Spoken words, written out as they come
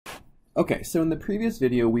Okay, so in the previous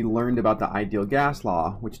video we learned about the ideal gas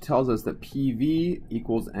law, which tells us that PV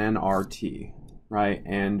equals nRT, right?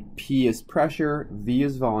 And P is pressure, V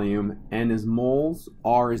is volume, N is moles,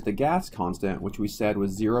 R is the gas constant, which we said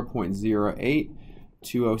was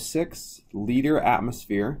 0.08206 liter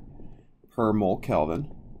atmosphere per mole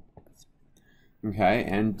Kelvin. Okay,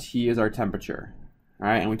 and T is our temperature. All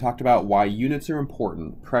right, and we talked about why units are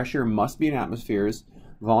important. Pressure must be in atmospheres,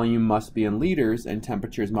 volume must be in liters, and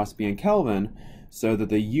temperatures must be in Kelvin, so that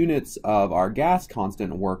the units of our gas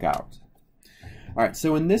constant work out. All right,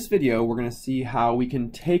 so in this video, we're going to see how we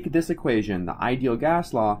can take this equation, the ideal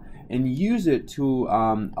gas law, and use it to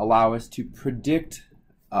allow us to predict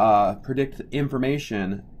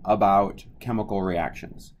information about chemical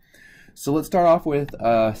reactions. So let's start off with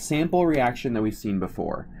a sample reaction that we've seen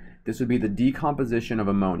before. This would be the decomposition of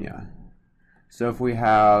ammonia. So if we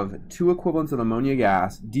have two equivalents of ammonia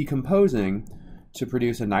gas decomposing to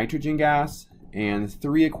produce a nitrogen gas and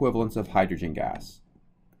three equivalents of hydrogen gas.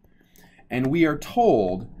 And we are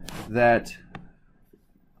told that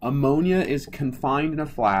ammonia is confined in a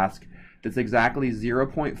flask that's exactly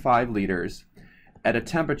 0.5 liters at a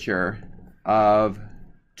temperature of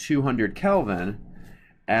 200 Kelvin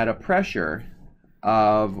at a pressure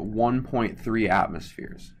of 1.3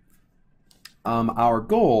 atmospheres. Our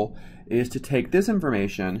goal is to take this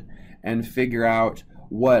information and figure out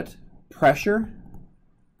what pressure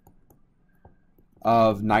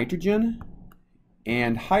of nitrogen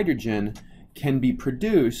and hydrogen can be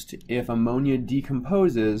produced if ammonia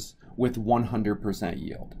decomposes with 100%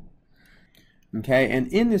 yield. Okay,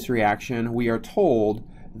 and in this reaction we are told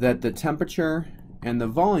that the temperature and the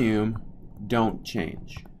volume don't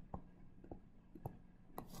change.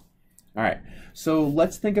 All right, so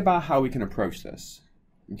let's think about how we can approach this.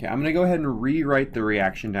 Okay, I'm going to go ahead and rewrite the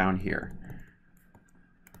reaction down here.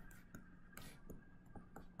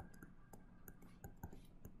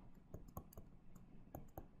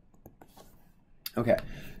 Okay,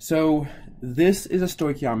 so this is a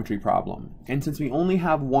stoichiometry problem, and since we only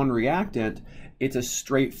have one reactant, it's a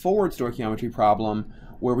straightforward stoichiometry problem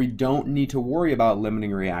where we don't need to worry about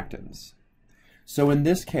limiting reactants. So in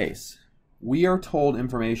this case, we are told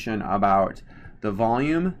information about the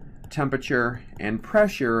volume, temperature, and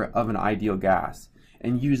pressure of an ideal gas.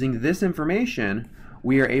 And using this information,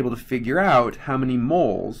 we are able to figure out how many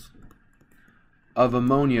moles of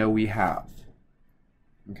ammonia we have.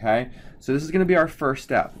 Okay, so this is going to be our first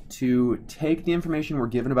step, to take the information we're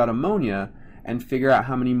given about ammonia and figure out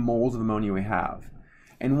how many moles of ammonia we have.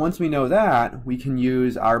 And once we know that, we can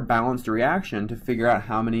use our balanced reaction to figure out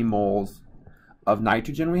how many moles of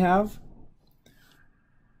nitrogen we have,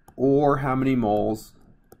 or how many moles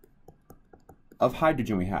of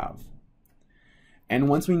hydrogen we have. And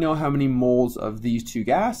once we know how many moles of these two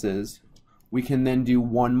gases, we can then do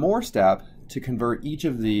one more step to convert each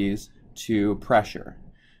of these to pressure,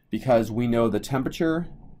 because we know the temperature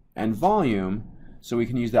and volume, so we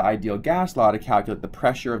can use the ideal gas law to calculate the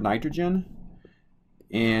pressure of nitrogen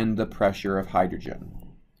and the pressure of hydrogen.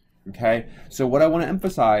 Okay, so what I want to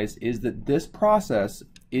emphasize is that this process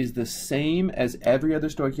is the same as every other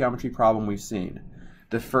stoichiometry problem we've seen.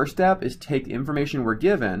 The first step is take the information we're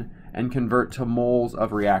given and convert to moles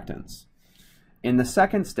of reactants. In the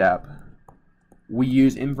second step, we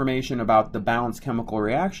use information about the balanced chemical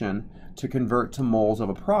reaction to convert to moles of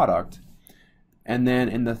a product. And then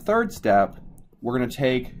in the third step, we're going to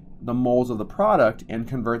take the moles of the product and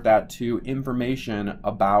convert that to information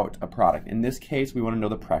about a product. In this case, we want to know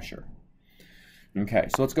the pressure. Okay,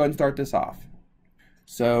 so let's go ahead and start this off.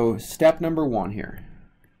 So step number one here.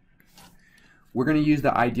 We're going to use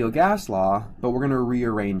the ideal gas law, but we're going to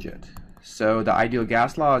rearrange it. So the ideal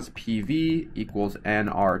gas law is PV equals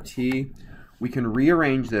nRT. We can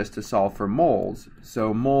rearrange this to solve for moles.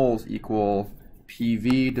 So moles equal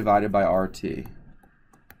PV divided by RT.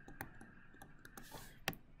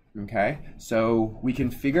 Okay, so we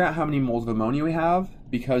can figure out how many moles of ammonia we have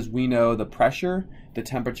because we know the pressure, the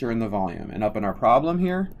temperature, and the volume. And up in our problem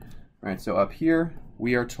here, right, so up here,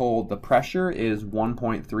 we are told the pressure is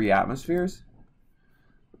 1.3 atmospheres.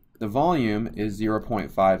 The volume is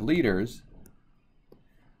 0.5 liters.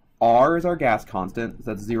 R is our gas constant,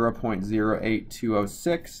 so that's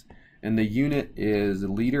 0.08206, and the unit is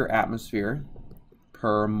liter atmosphere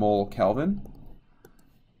per mole Kelvin.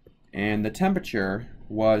 And the temperature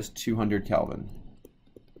was 200 Kelvin.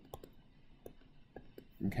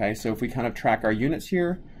 Okay, so if we kind of track our units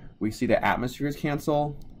here, we see that atmospheres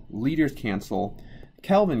cancel, liters cancel,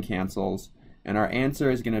 Kelvin cancels, and our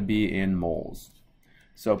answer is going to be in moles.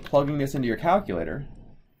 So plugging this into your calculator,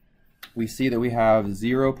 we see that we have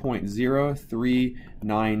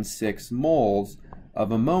 0.0396 moles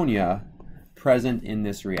of ammonia present in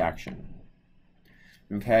this reaction.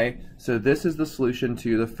 Okay, so this is the solution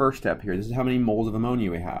to the first step here. This is how many moles of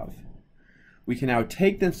ammonia we have. We can now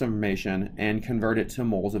take this information and convert it to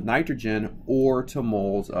moles of nitrogen or to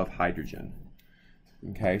moles of hydrogen.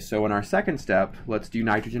 Okay, so in our second step, let's do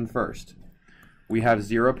nitrogen first. We have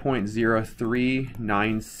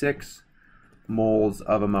 0.0396 moles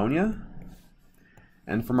of ammonia.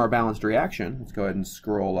 And from our balanced reaction, let's go ahead and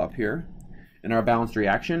scroll up here. In our balanced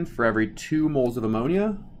reaction, for every 2 moles of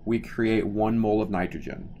ammonia, we create 1 mole of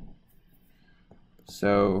nitrogen.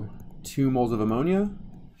 So 2 moles of ammonia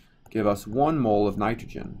give us 1 mole of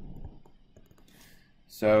nitrogen.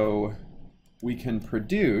 So we can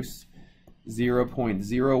produce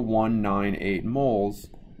 0.0198 moles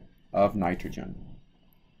of nitrogen.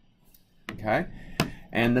 Okay?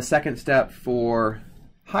 And the second step for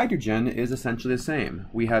hydrogen is essentially the same.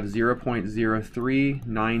 We have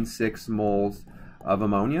 0.0396 moles of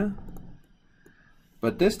ammonia.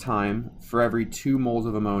 But this time, for every 2 moles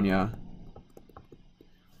of ammonia,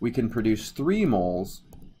 we can produce 3 moles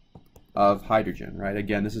of hydrogen, right?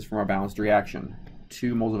 Again, this is from our balanced reaction.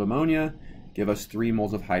 2 moles of ammonia give us 3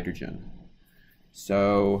 moles of hydrogen.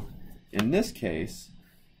 So in this case,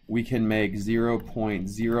 we can make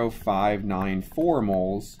 0.0594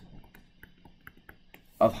 moles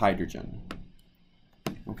of hydrogen.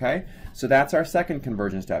 Okay, so that's our second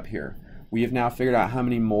conversion step here. We have now figured out how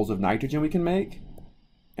many moles of nitrogen we can make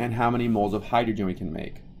and how many moles of hydrogen we can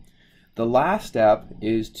make. The last step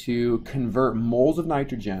is to convert moles of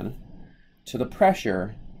nitrogen to the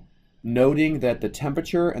pressure, noting that the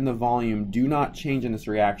temperature and the volume do not change in this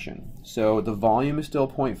reaction. So the volume is still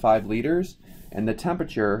 0.5 liters and the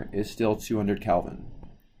temperature is still 200 Kelvin.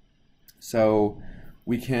 So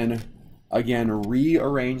we can again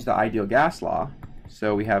rearrange the ideal gas law.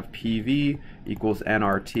 So we have PV equals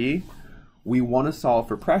nRT. We want to solve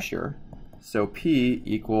for pressure. So P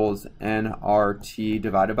equals nRT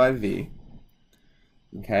divided by V.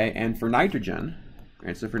 Okay, and for nitrogen,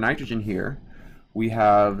 right, so for nitrogen here, we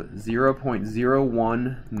have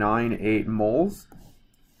 0.0198 moles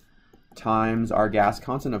times our gas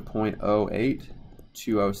constant of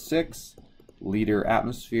 0.08206 liter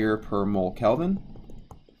atmosphere per mole Kelvin,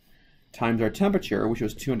 times our temperature, which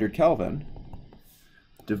was 200 Kelvin,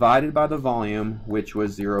 divided by the volume, which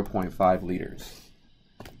was 0.5 liters.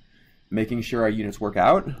 Making sure our units work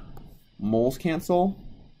out, moles cancel,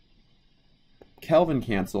 Kelvin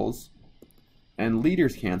cancels, and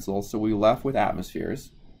liters cancel, so we left with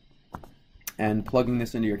atmospheres. And plugging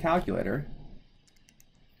this into your calculator,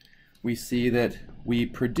 we see that we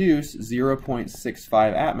produce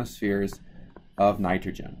 0.65 atmospheres of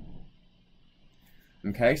nitrogen.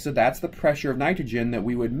 Okay, so that's the pressure of nitrogen that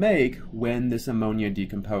we would make when this ammonia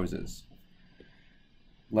decomposes.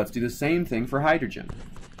 Let's do the same thing for hydrogen.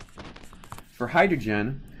 For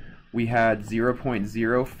hydrogen, we had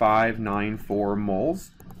 0.0594 moles,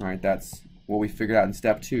 right? That's what we figured out in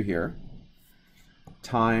step 2 here,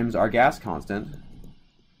 times our gas constant,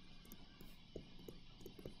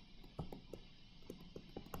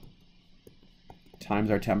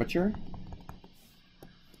 times our temperature,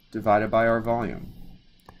 divided by our volume.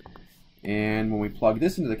 And when we plug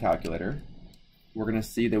this into the calculator, we're going to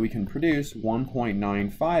see that we can produce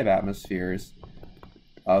 1.95 atmospheres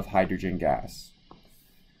of hydrogen gas.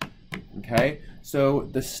 Okay, so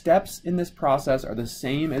the steps in this process are the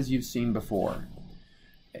same as you've seen before.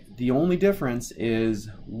 The only difference is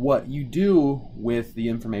what you do with the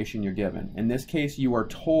information you're given. In this case, you are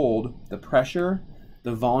told the pressure,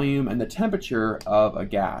 the volume, and the temperature of a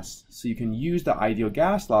gas. So you can use the ideal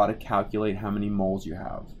gas law to calculate how many moles you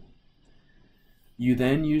have. You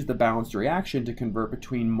then use the balanced reaction to convert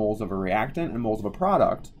between moles of a reactant and moles of a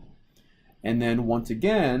product. And then once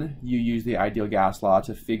again, you use the ideal gas law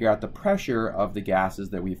to figure out the pressure of the gases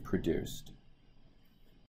that we've produced.